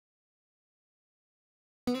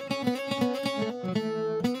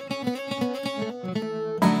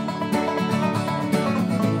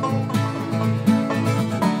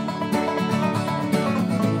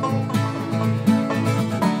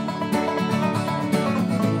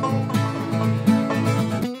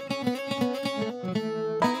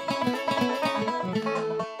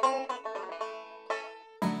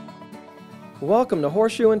Welcome to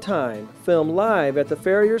Horseshoe'en Time, filmed live at the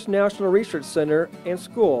Farrier's National Research Center and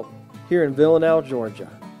School here in Villanelle, Georgia.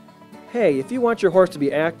 Hey, if you want your horse to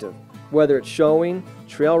be active, whether it's showing,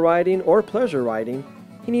 trail riding, or pleasure riding,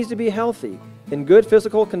 he needs to be healthy, in good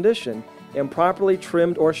physical condition, and properly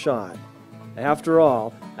trimmed or shod. After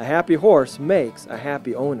all, a happy horse makes a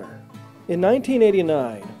happy owner. In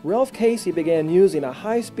 1989, Ralph Casey began using a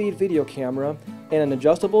high-speed video camera and an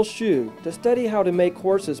adjustable shoe to study how to make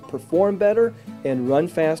horses perform better and run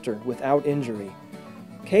faster without injury.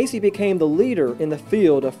 Casey became the leader in the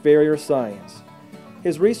field of farrier science.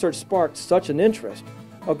 His research sparked such an interest,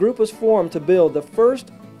 a group was formed to build the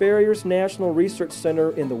first Farrier's National Research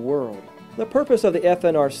Center in the world. The purpose of the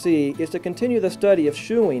Fnrc is to continue the study of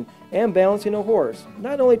shoeing and balancing a horse,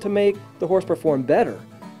 not only to make the horse perform better,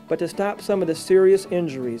 but to stop some of the serious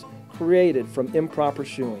injuries created from improper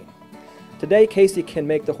shoeing. Today, Casey can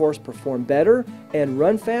make the horse perform better and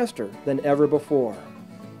run faster than ever before.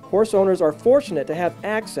 Horse owners are fortunate to have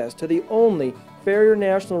access to the only Farrier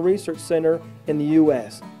National Research Center in the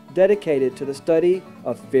U.S. dedicated to the study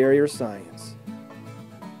of farrier science.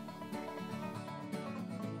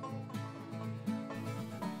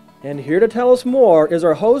 And here to tell us more is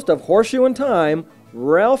our host of Horseshoe'en Time,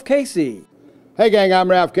 Ralph Casey. Hey gang, I'm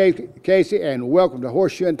Ralph Casey, and welcome to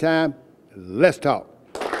Horseshoe'en Time. Let's talk.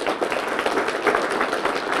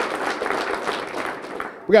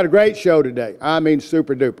 We got a great show today. I mean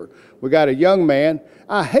super duper. We got a young man.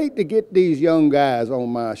 I hate to get these young guys on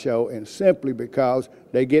my show, and simply because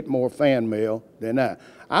they get more fan mail than I.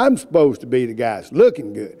 I'm supposed to be the guy that's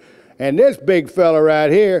looking good. And this big fella right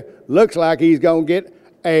here looks like he's gonna get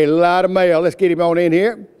a lot of mail. Let's get him on in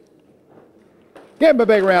here. Give him a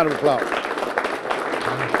big round of applause.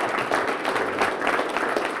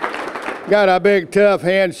 Got a big tough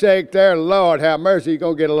handshake there. Lord have mercy, you're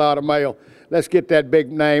gonna get a lot of mail. Let's get that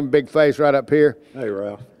big name, big face right up here. Hey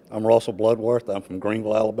Ralph, I'm Russell Bloodworth. I'm from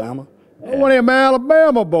Greenville, Alabama. Oh, one of them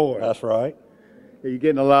Alabama boys. That's right. Are you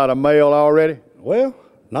getting a lot of mail already? Well,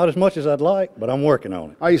 not as much as I'd like, but I'm working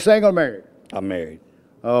on it. Are you single or married? I'm married.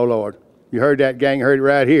 Oh Lord, you heard that, gang, heard it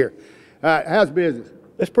right here. All right, how's business?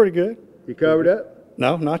 It's pretty good. You covered up?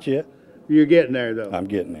 No, not yet. You're getting there though. I'm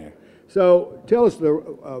getting there. So tell us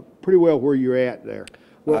pretty well where you're at there.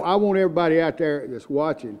 Well, I want everybody out there that's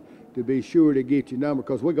watching to be sure to get your number,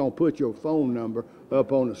 because we're going to put your phone number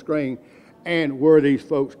up on the screen and where these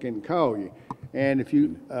folks can call you. And if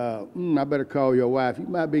you, I better call your wife. You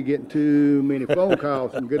might be getting too many phone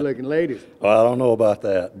calls from good-looking ladies. Well, I don't know about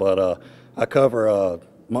that, but I cover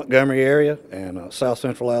Montgomery area and South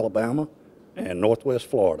Central Alabama and Northwest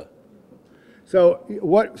Florida. So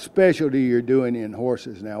what specialty you're doing in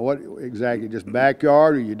horses now? What exactly, just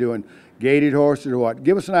backyard, or you doing gaited horses or what?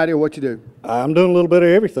 Give us an idea of what you do. I'm doing a little bit of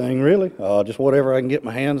everything, really. Just whatever I can get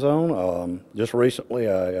my hands on. Just recently,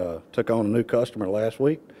 I took on a new customer last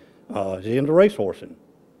week. He's into race horsing.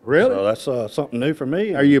 Really? So that's something new for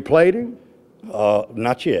me. Are you plating?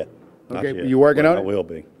 Not yet. Not Okay, yet. you working on it? I will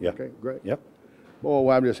be, yeah. Okay, great. Yep.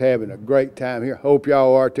 Boy, I'm just having a great time here. Hope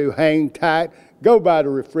y'all are too. Hang tight. Go by the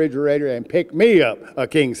refrigerator and pick me up a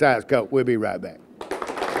king-size coat. We'll be right back.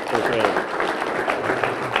 Okay.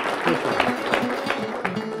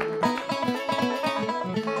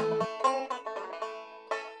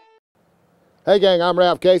 Hey gang, I'm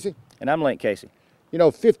Ralph Casey. And I'm Link Casey. You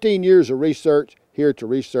know, 15 years of research here at the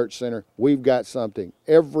Research Center. We've got something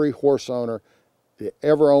every horse owner that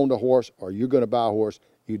ever owned a horse, or you're going to buy a horse,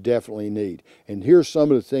 you definitely need. And here's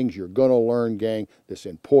some of the things you're going to learn, gang, that's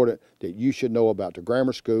important that you should know about the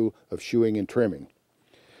grammar school of shoeing and trimming.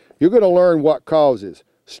 You're going to learn what causes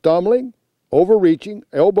stumbling, overreaching,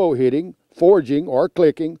 elbow hitting, forging or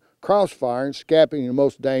clicking, crossfiring, scapping, and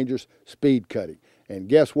most dangerous, speed cutting. And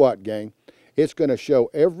guess what, gang? It's going to show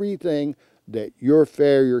everything that your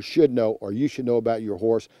farrier should know, or you should know about your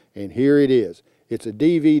horse, and here it is. It's a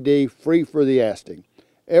DVD free for the asking.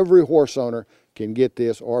 Every horse owner can get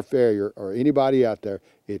this, or farrier, or anybody out there.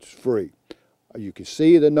 It's free. You can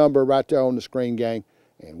see the number right there on the screen, gang,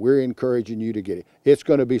 and we're encouraging you to get it. It's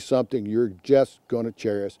going to be something you're just going to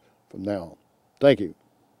cherish from now on. Thank you.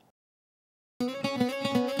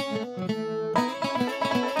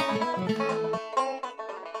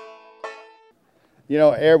 You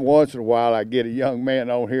know, every once in a while I get a young man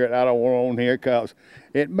on here that I don't want on here because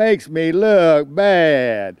it makes me look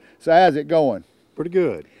bad. So how's it going? Pretty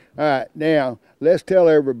good. All right, now let's tell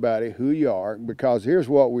everybody who you are, because here's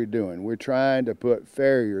what we're doing. We're trying to put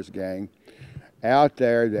farriers, gang, out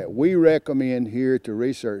there that we recommend here at the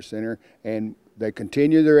Research Center, and they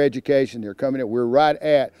continue their education. They're coming in. We're right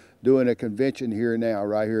at doing a convention here now,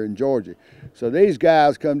 right here in Georgia. So these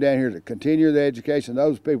guys come down here to continue their education.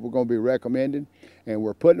 Those people are going to be recommended, and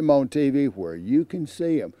we're putting them on TV where you can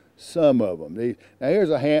see them. Some of them. Now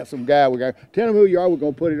here's a handsome guy. Tell them who you are. We're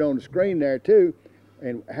going to put it on the screen there too,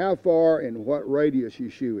 and how far and what radius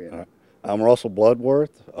you shoe in. I'm Russell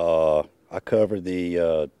Bloodworth. I cover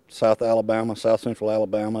the South Central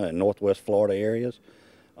Alabama, and Northwest Florida areas.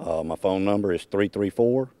 My phone number is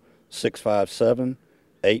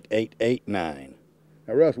 334-657-8889.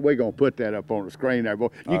 Now, Russ, we're going to put that up on the screen there, boy.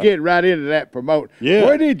 You get right into that promote. Yeah.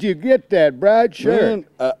 Where did you get that bright shirt?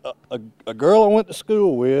 Man, a girl I went to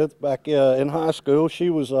school with back in high school, she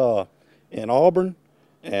was in Auburn,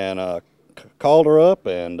 and called her up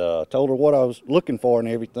and told her what I was looking for and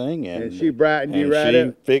everything. And she brightened you right up?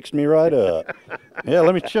 She fixed me right up. Yeah,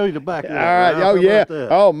 let me show you the back of it. All right. Ralph. Oh, yeah.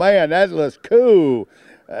 That? Oh, man, that looks cool.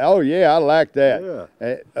 Oh, yeah, I like that.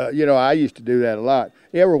 Yeah. You know, I used to do that a lot.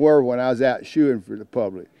 Everywhere when I was out shoeing for the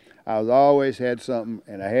public, I was always had something,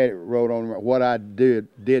 and I had it wrote on what I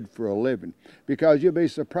did for a living. Because you'll be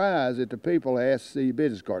surprised that the people ask to see your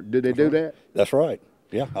business card. Did they do that? That's right.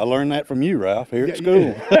 Yeah, I learned that from you, Ralph, here at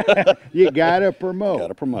school. You got to promote. Got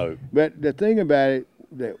to promote. But the thing about it,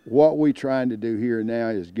 that what we're trying to do here now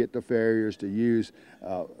is get the farriers to use,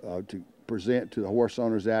 to present to the horse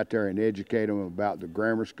owners out there and educate them about the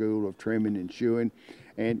grammar school of trimming and shoeing.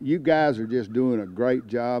 And you guys are just doing a great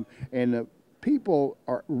job. And the people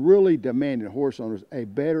are really demanding, horse owners, a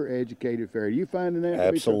better educated farrier. You finding that?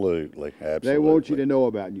 Absolutely. Absolutely. They want you to know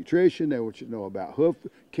about nutrition. They want you to know about hoof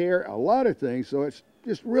care, a lot of things. So it's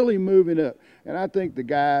just really moving up. And I think the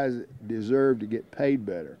guys deserve to get paid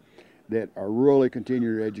better that are really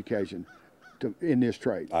continuing their education in this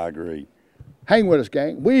trade. I agree. Hang with us,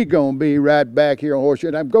 gang. We're going to be right back here on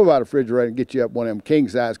Horseshoe'n Time. Go by the refrigerator and get you up one of them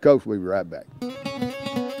king-size coats. We'll be right back.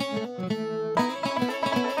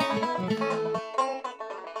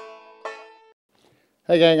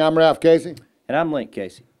 Hey, gang, I'm Ralph Casey. And I'm Link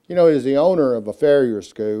Casey. You know, as the owner of a farrier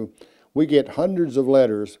school, we get hundreds of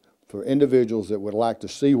letters for individuals that would like to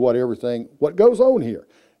see what goes on here.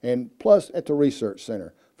 And plus at the research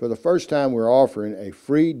center. For the first time, we're offering a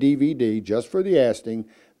free DVD just for the asking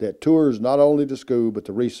that tours not only the school but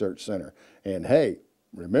the research center. And hey,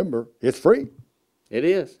 remember, it's free. It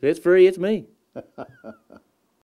is. It's free. It's me.